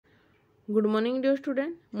Good morning dear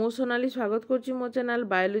student मो सोनाली स्वागत करुच्ची मो चैनल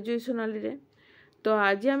बायोलॉजी सोनाली रे। तो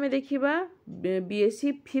आज आम देखा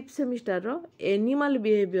बीएससी फिफ्थ सेमिस्टर रो एनिमल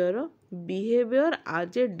बिहेवियर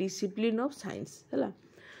आज ए डिसिप्लिन ऑफ साइंस है।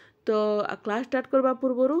 तो क्लास स्टार्ट करबा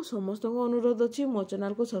पूर्व समस्त को अनुरोध अच्छी मो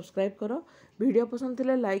चैनल को सब्सक्राइब कर वीडियो पसंद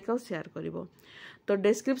थे लाइक और शेयर कर। तो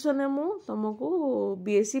डिस्क्रिप्शन में मु तुमको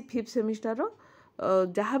बीएससी फिफ्थ सेमिस्टर रो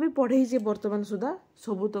जहाँ भी पढ़े बर्तमान सुधा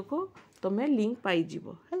सबूतक तुम्हें लिंक पाइज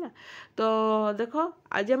है। तो देख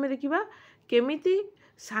आज आम देखा केमिति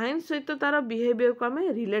साइंस सहित तार बिहेवियर को आम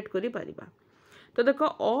रिलेट करि परिबा। तो देख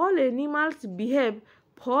all animals behave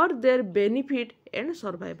for their benefit and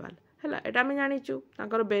survival है। एटा आम जानिचु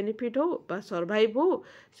ताकर बेनिफिट हो बा सर्वाइव हो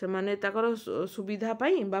से माने ताकर सुविधा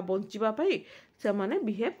पाई बा बंचिबा पाई से माने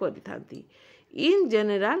बिहेव करि थांती। In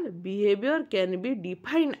general behaviour can be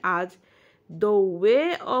defined as the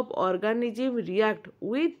way of organism react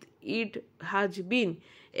with it has been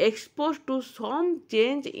exposed to some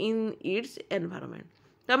change in its environment।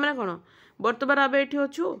 तमें कौन बर्तमान आम ये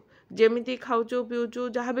अच्छु जमी खाऊचु पीऊचु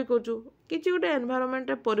जहाँ भी करूँ कि गोटे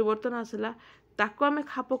एनवायरनमेंट परिवर्तन आसला ताको आम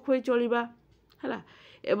खाप खुई चलवा है।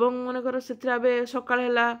 एवं मनकर से सकाल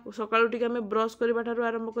है सकाल टी आम ब्रश करवा ठार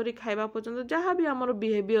आरंभ कर खावा पर्यंत जहाँ भी आम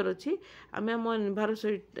बिहेवियर अच्छी आम आम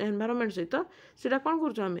एनवायरनमेंट सहित सीटा कौन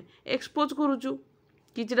करें एक्सपोज करुचु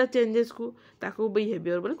किछिटा चेंजेस को ताको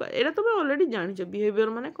बिहेवियर बोले एटा तुम ऑलरेडी जानिछ बिहेवियर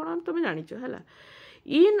माने कौन तुम जानिछ है।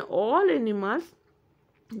 In all animals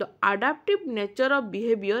the adaptive nature of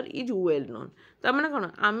behaviour is well known. तमाने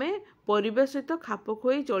कौन आम परिवेश सहित खाप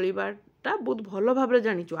खुई चलवाटा बहुत भल भाव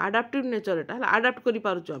जानिछु अडाप्टिव नेचर एटा है अडाप्ट करि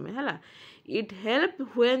पारुछु आमे है। It help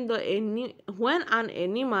when an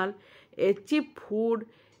animal achieve food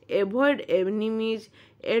avoid enemies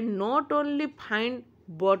and not only find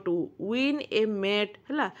but win A met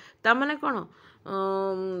है। तामाने कौन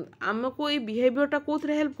आमको ये बिहेवियरटा कौन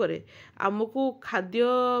हेल्प करे आमको खाद्य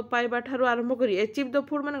पाइबा ठारू आरंभ कर अचीव द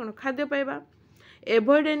फूड माने कौन खाद्य पाइबा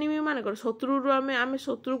एवॉइड एनिमी माने कौन शत्रु आम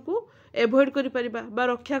शत्रु को एवॉइड करि परिबा बा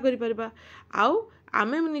रक्षा करि परिबा आउ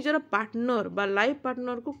आमे निजर पार्टनर बा लाइफ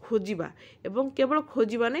पार्टनर को खोजिबा एवं केवल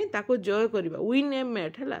खोजिबा नहीं ताको जय करिबा विन ए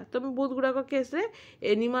मेट है। तुम बहुत गुड़ाक केस रे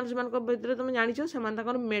एनिमल्स मान भीतर तुम जानिछ से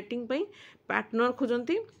मेटिंग पई पार्टनर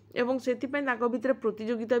खोजती एवं से भीतर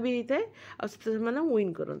प्रतियोगिता भी होता है और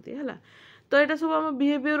विन करती है। तो यहाँ सब आम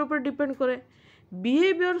बिहेवियर ऊपर डिपेंड करे।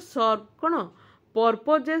 बिहेवियर सर्व कौन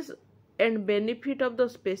purposes and benefit of the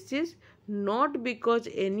species not because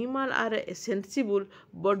animal are sensible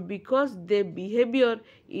but because their behavior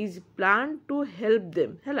is planned to help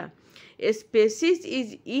them है। A species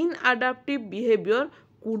is inadaptive behavior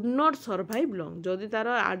could not survive long। जदि तार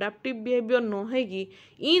adaptive behavior न है कि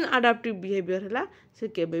inadaptive behavior है से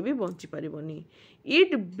केबे भी bunchy पारिबनी।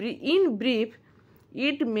 In brief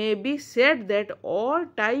it may be said that all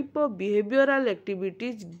type of behavioral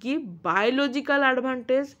activities give biological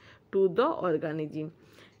advantage to the organism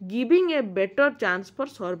giving a better chance for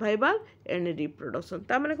survival and reproduction.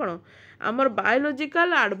 तामाने कौन आमर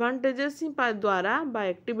biological advantages द्वारा बा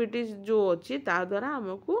activities जो अच्छी ता द्वारा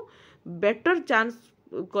आमको बेटर चांस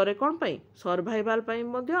करे कौन पाई सर्वाइवल पाई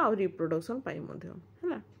मध्य और रिप्रोडक्शन पाई मध्य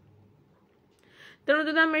है। तेणु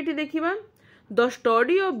जब आम ये देखा the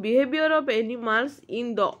study of behaviour of animals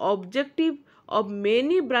in the objective of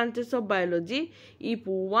many branches of biology, if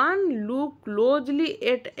one look closely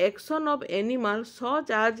at action of animals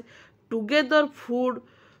such as together food,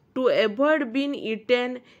 to avoid being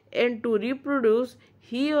eaten and to reproduce,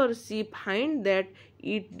 he or she find that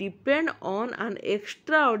it depend on an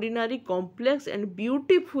extraordinary complex and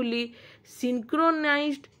beautifully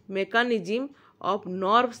synchronized mechanism of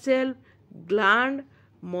nerve cell, gland,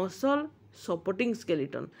 muscle, supporting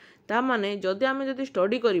skeleton। ता माने जदि आमे जदि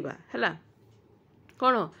study करिबा हैला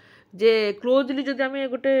कौन जे closely जदि आम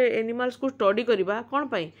गोटे एनिमल्स को स्टडी करवा कौन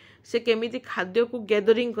पाई से केमिति खाद्य को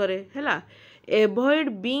गैदरिंग करे है। एवॉइड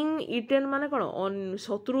बीइंग इटेन माने कौन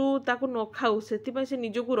शत्रु ताको न खाऊ से से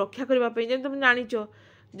निज को रक्षा करने जब तुम जानिच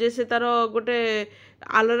जे से तार गोटे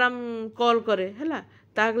अलार्म कॉल करे है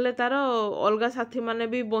तागले तार अलग साथी माने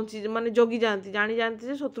भी बंची माने जगी जाती जानी जाती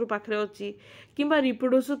से शत्रु पाखे अच्छी किंबा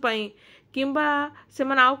रिप्रोड्यूस पाई किंबा से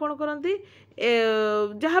माने आउ कौन करती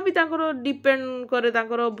जहाँ भी डिपेंड करे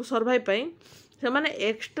सर्वाइव पाई से माने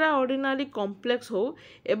एक्स्ट्रा ऑर्डिनरी कॉम्प्लेक्स हो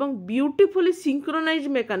एवं ब्यूटीफुली सिंक्रोनाइज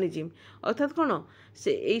मेकानिज्म अर्थात कौन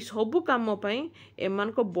से यही सबू कम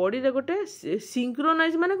एमान बॉडी रे गोटे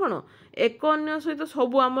सिंक्रोनाइज माने कौन एक अन्य सहित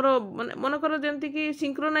सबू आमर मनकर जमती कि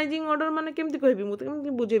सिंक्रोनाइजिंग ऑर्डर माने केमती कहबी मुझे केमती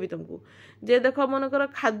बुझेबी तुमको जे देख मनकर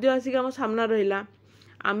खाद्य आसिक आम सामना रहिला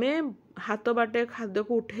आमे हाथ बाटे खाद्य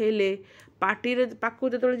को उठेले पार्टी रे पाकु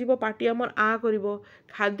जेतले जीव पार्टी हमर आ करिवो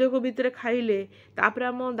खाद्य को भितर खाइले तापर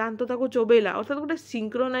हम दांत ताको चोबेला अर्थात गोटे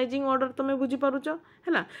सिंक्रोनाइजिंग ऑर्डर तमे बुझी पारुछ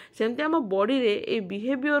हैला सेमते हम बॉडी रे ए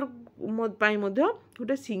बिहेवियर पाई मध्य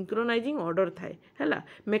गोटे सिंक्रोनाइजिंग ऑर्डर थाए हैला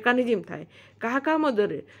मेकानिज्म थाए कहा कहा मध्य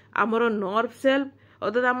रे हमर नर्व सेल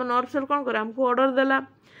अर्थात हम नर्व सेल कोन करे हमको ऑर्डर देला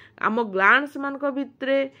आम ग्लैंड्स मान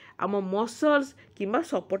भितरे आम मसल्स किंबा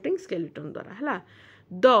सपोर्टिंग स्केलेटन द्वारा हैला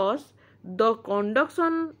दस the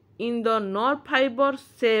conduction in the nerve fiber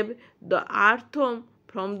save the earthworm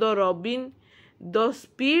from the robin. The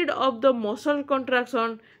speed of the muscle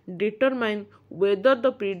contraction determine whether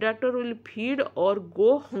the predator will feed or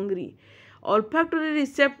go hungry. Olfactory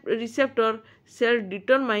receptor cell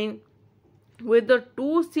determine whether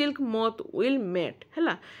two silk moth will mate.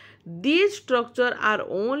 Hela. These structures are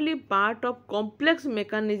only part of complex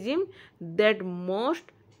mechanism that must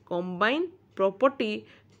combine property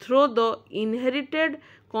through the inherited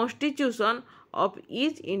constitution of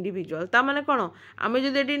each individual. ता माने कोन आमे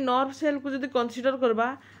जदि eighty nerve cell को जदि consider करबा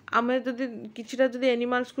आमे जदि किछिटा जदि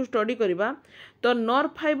एनिमल्स को स्टडी करबा तो नर्व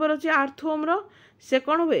फाइबर अछि आर्थोम रो से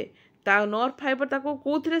कोन हुए ता नर्व फाइबर ताको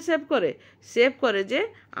कोथरे सेव करे जे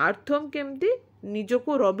आर्थोम केमती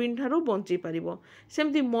निजको रबिन ठारू बंची पारिबो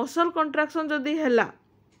सेमती मसल कंट्राक्शन जदि हेला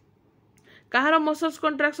कहार मसल्स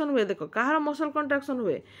कंट्राक्शन हुए देखो कहार मसल कंट्राक्शन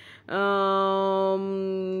हुए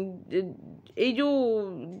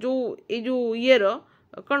जो ये रो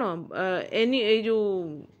कौन एनी जो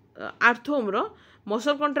आर्थोम रो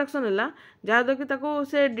मसल कंट्राक्शन है जहाँ द्वारा कि ताको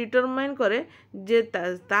से डिटरमाइन करे जे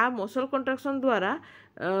ता मसल कंट्राक्शन द्वारा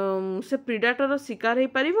से प्रिडाटर शिकार हो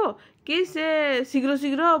पारिबो कि से शीघ्र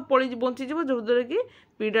शीघ्र पड़ी बंची जीवो जो द्वारा कि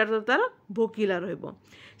प्रिडाटर तार भोकिला रहइबो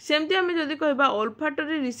सेमती आमे जदि कहबा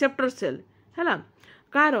ऑल्फैक्टरी रिसेप्टर सेल हैला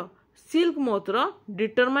कार सिल्क मोथर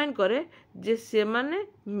डिटरमाइन करे जे से माने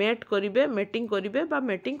मेटिंग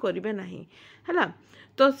करिवे नाही हैला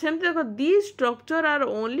तो सेमती देखो the structure are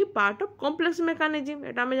only part of complex mechanism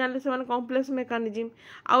एटा हमें जानले से माने कॉम्प्लेक्स मेकानिज्म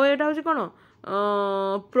आ एटा होची कोन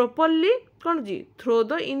properly cone ji through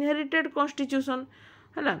the inherited constitution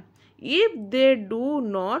हैला if they do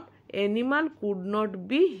not animal could not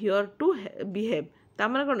be here to behave ता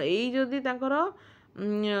माने कोन एई जदी तांकर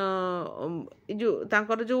जो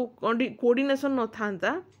तांकर जो कोऑर्डिनेशन न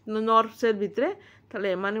थांता नर्व सेल भितरे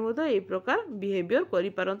ताले एमाने मतो ए प्रकार बिहेवियर करि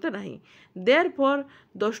पारंते नाही therefore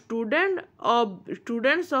the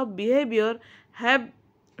students of behaviour have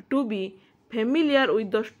to be familiar with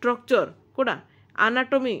the structure कोडा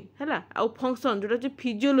एनाटॉमी हैला आ फंक्शन जोटा जे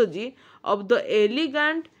physiology of the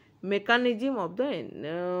elegant mechanism of the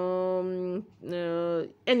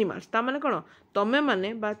animals ता माने कोन तमे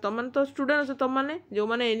माने बा तमन तो स्टूडेंट अछ तम माने जो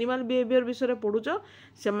माने एनिमल बिहेवियर विषय पढुचो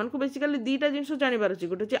से मन को बेसिकली दीटा जिंस जानिबार अछि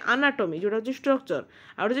गोटे जे एनाटॉमी जोटा जे स्ट्रक्चर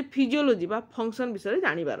आ गोटे जे फिजियोलॉजी बा फंक्शन विषय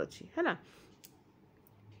जानिबार अछि हैला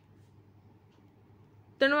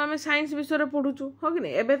तेणु आम साइंस विषय पढ़ुचु हाँ कि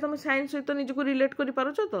नहीं एबे तुम साइंस सहित निजको रिलेट कर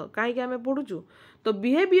पारुछ तो कहीं आम पढ़ुचु तो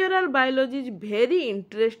behavioural biology is very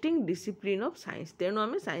interesting discipline of science तेणु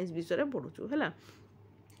आम साइंस विषय पढ़ुचु है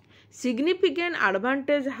significant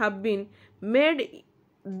advantage have been made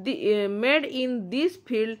in this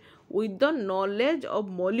field with the knowledge of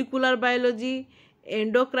molecular biology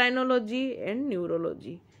endocrinology and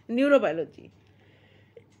neurobiology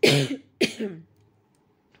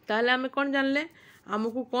ताहले आम कौन जानले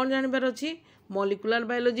आमको कौन जानवर अच्छी मॉलिक्यूलर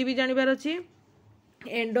बायोलॉजी भी जानवर अच्छी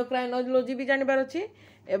एंडोक्राइनोलॉजी भी जानवर अच्छी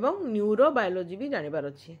एवं न्यूरोबायोलॉजी भी जानवर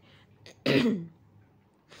अच्छी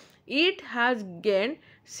it has gained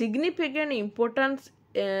significant importance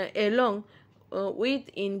along with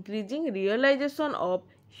increasing realization of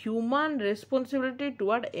human responsibility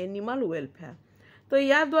toward animal welfare तो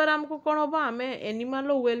या द्वारा हमको कौन हम आम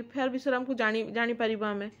एनिमल वेलफेयर विषय हमको जानी पारिबा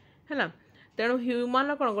आमे हैला तेणु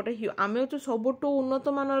ह्यूमान कौन गोटे आम हूँ सबुठ उन्नत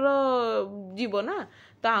मानर जीव ना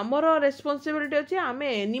तो आमर रेस्पॉन्सिबिलिटी अच्छे आम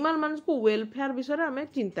एनिमल मान को वेलफेयर विषय आम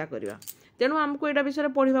चिंता करवा तेणु आमको यहाँ विषय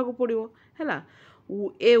पढ़ा पड़ो है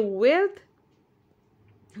ए wealth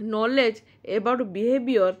knowledge about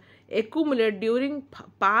behaviour accumulate during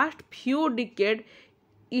past few decades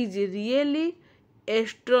is really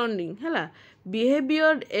astounding है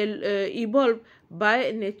behavior evolved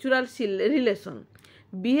by natural relation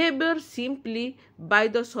behavior simply by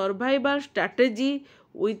the survival strategy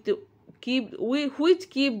which keep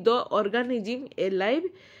the organism alive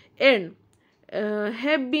and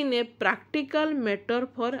have been a practical matter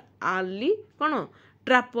for early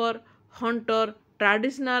trapper hunter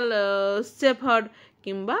traditional shepherd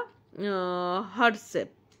किंबा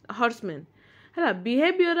herdsmen है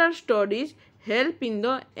behavioural studies help in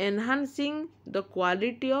the enhancing the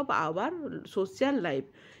quality of our social life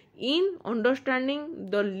in understanding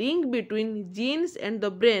the link between genes and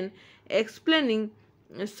the brain, explaining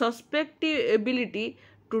susceptibility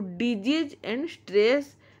to disease and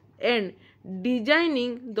stress, and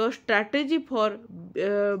designing the strategy for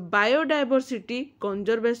biodiversity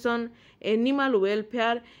conservation, animal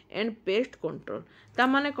welfare and pest control। ता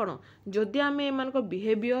माने कौन जदि आम M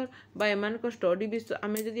behaviour बा M study विषय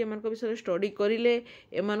आम जदि M विषय स्टडी करें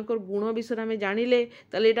एम गुण विषय आम जानिले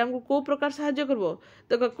ताले एटा हमको को प्रकार साहाय्य करबो।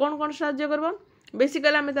 देखो कौन कौन साहाय्य करबो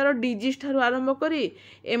बेसिकली आम तार डिजीज ठारू आरंभ करी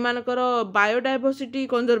एमानकर बायोडाइवर्सिटी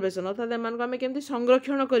कंजर्वेशन अर्थात एम आम केमती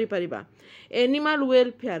संरक्षण करिपरिबा, एनिमल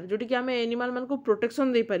वेलफेयर जोटी कि आम एनिमल मान को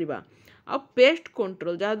प्रोटेक्शन दे परिबा, आ पेस्ट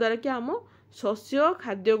कंट्रोल जहाँद्वारा कि आम शस्य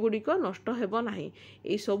खाद्य गुड़िक नष्ट हेब नाही।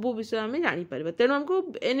 ये सबू विषय आम जापर तेणु आमको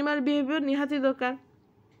एनिमल बिहेवियर निहाती दरकार।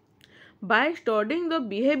 By studying the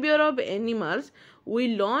behavior of animals, we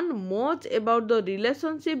learn much about the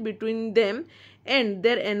relationship between them and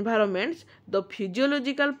their environments, the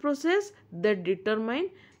physiological process that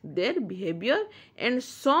determine their behavior, and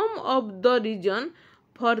some of the reason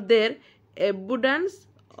for their abundance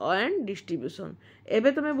and distribution।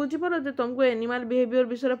 एबे तुम्हें बुझीपार जे तुमको animal behaviour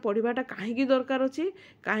विषय पढ़ाटा कहीं दरकार अच्छी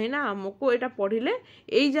कहीं आमको यहाँ पढ़ले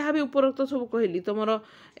यही जहाँ भी उपरोक्त सब कहली तुम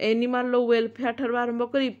एनिमल वेलफेयर ठार आरंभ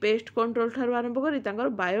करी पेस्ट कंट्रोल ठार आरंभ करी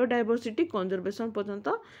बायोडाइवर्सिटी कंजर्वेशन पर्यंत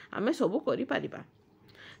आम सब कर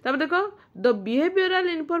देख the behavioural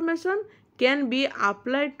information can be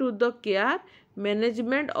applied to the care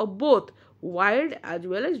management of both wild as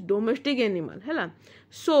well as domestic animal है।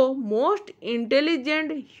 So most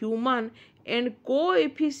intelligent human and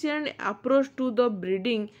co-efficient approach to the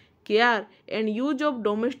breeding, care and use of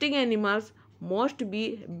domestic animals must be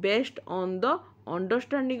based on the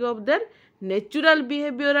understanding of their natural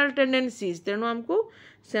behavioral tendencies। तेणु हमको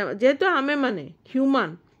जेहेतु आमे माने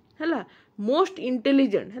human है most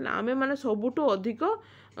intelligent है आमे माने सबुठु अधिक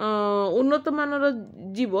उन्नत मानर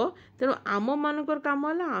जीव तेणु आम मानकर काम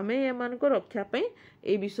है आम एम रक्षा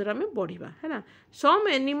ये विषय आम पढ़ा है। सम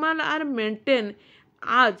एनिमल आर मेंटेन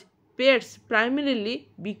आज pets primarily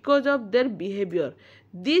because of their behaviour.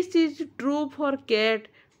 This is true for cat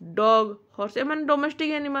dog horse M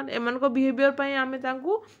domestic animal M behaviour आम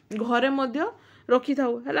घरे मध्य रखी था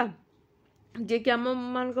है जे कि आम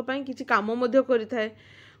मान किसी काम करें।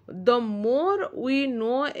 The more we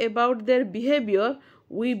know about their behaviour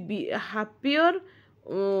we be happier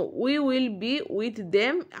we will be with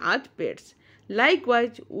them as pets।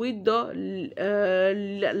 Likewise with the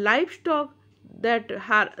livestock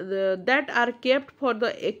that are kept for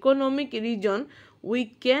the economic reason, we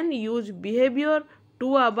can use behavior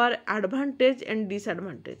to our advantage and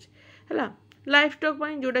disadvantage है। Livestock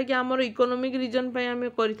पाई जोटा कि आमर economic region पाई आमे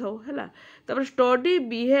करि थाउ है। तब study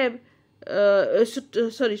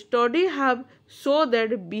have so that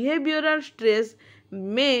behavioral stress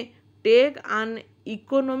may take an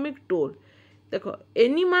economic toll। देखो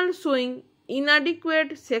animal showing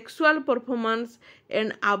inadequate sexual performance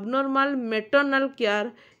and abnormal maternal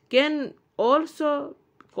care can also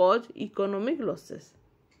cause economic losses।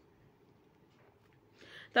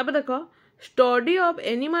 तब देखो study of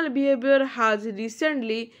animal behavior has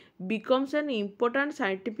recently becomes an important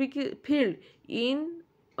scientific field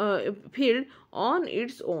on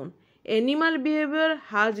its own। Animal behavior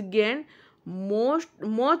has gained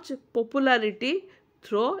much popularity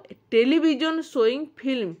through television showing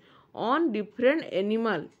film on different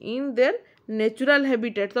animal in their natural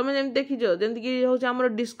habitat। तुम जमी देखीच जमी कि हूँ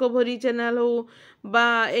discovery channel हो बा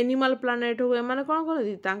animal planet हो M कौन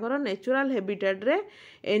करती नेचुरल हैबिटेट रे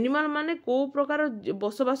एनिमल माने को प्रकार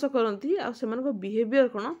बसवास करती आ बिहेवियर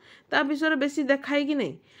कौन ता विषय बेसी देखाई कि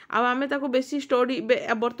नहीं आम बेसी स्टडी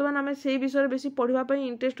बर्तमान आम से विषय बेसी पढ़ाई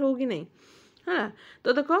इंटरेस्ट हो कि नहीं है।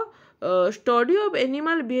 तो देख study of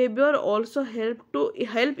animal behavior also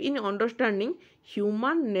help in understanding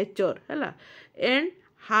human nature है and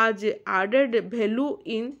has added value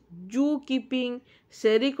in zoo keeping,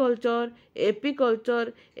 sericulture, apiculture,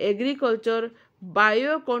 agriculture,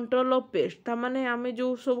 bio control of paste. ता माने आमे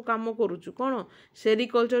जो सब काम करूचु कौन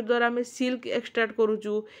सेरिकल्चर द्वारा आमे सिल्क एक्सट्रैक्ट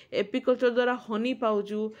करूचु, एपिकल्चर द्वारा हनी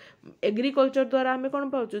पाउचु, एग्रीकल्चर द्वारा आमे कौन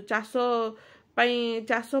पाउचु चाष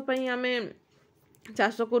पाई आमे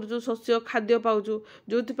चाष करूचु शस्य खाद्य पाउचु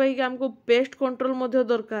जो कि आमको पेस्ट कंट्रोल मध्य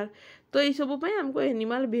दरकार। तो ये सब आमको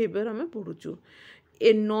एनिमल बिहेवियर आम पढ़ुचु।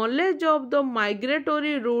 ए knowledge of the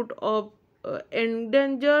migratory root of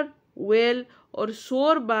endangered whale or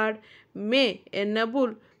shore bird may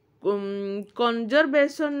enable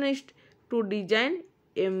conservationists to design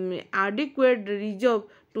adequate reserve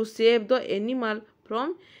to save the animal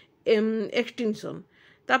from extinction।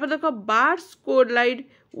 तापर देखो birds collide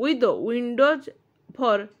with the windows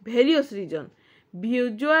for various reasons।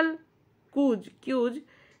 visual cues,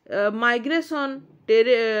 migration,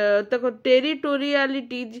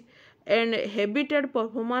 territorialities and habitat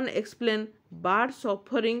performance explain bird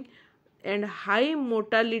suffering and high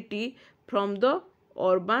mortality from the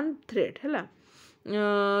urban threat है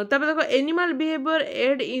देखो animal behaviour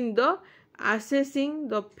add in the assessing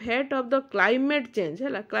the fate of the climate change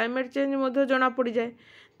है climate change मध्य जना पड़ी जाए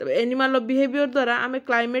तब animal behaviour द्वारा आम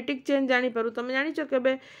climatic change जानीपार तुम जाच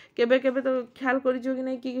केबे केबे केबे तो ख्याल कर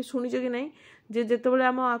कि शुणिच कि नहीं जे जितेबाला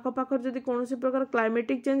आम आखपाखर जदि कौन प्रकार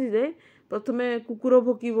क्लाइमेटिक चेंज जाए प्रथमे कुकुर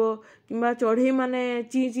भोकिब कि चढ़ई मैंने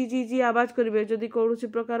ची ची ची ची आवाज करेंगे जदि कौन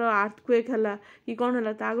प्रकार आर्थक्वेक है कि कौन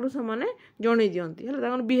है आगु से जन दिखती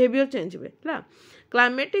है बिहेवियर चेंज हुए है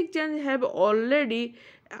climatic change have already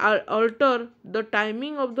alter the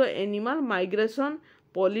timing of the animal migration,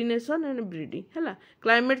 pollination and breeding है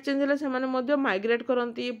क्लाइमेट चेंज है से माइग्रेट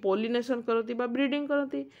करती पोलिनेशन करती ब्रीडिंग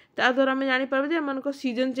करती ता द्वारा आम जापर एम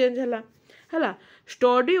सीजन चेंज है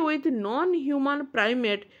study with non human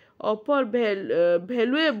primate offer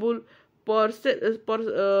valuable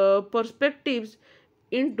perspectives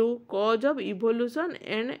into cause of evolution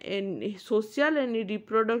and social and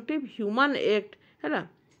reproductive human act है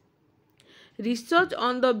research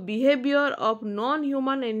on the behavior of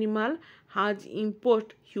non-human animal has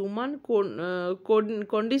imposed human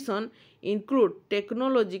condition include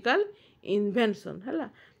technological invention है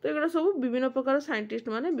तो ये सब विभिन्न प्रकार scientist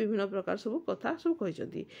माने विभिन्न प्रकार सब कथा सब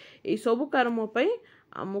कहते ये सब कर्म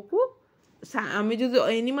आमको आम जो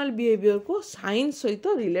एनिमल बिहेवियर को साइंस सहित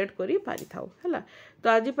रिलेट करी पारि थाउ है तो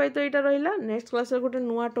आज तो यहाँ रहा नेक्स्ट क्लास गोटे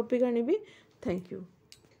नुआ टॉपिक आनी थैंक यू।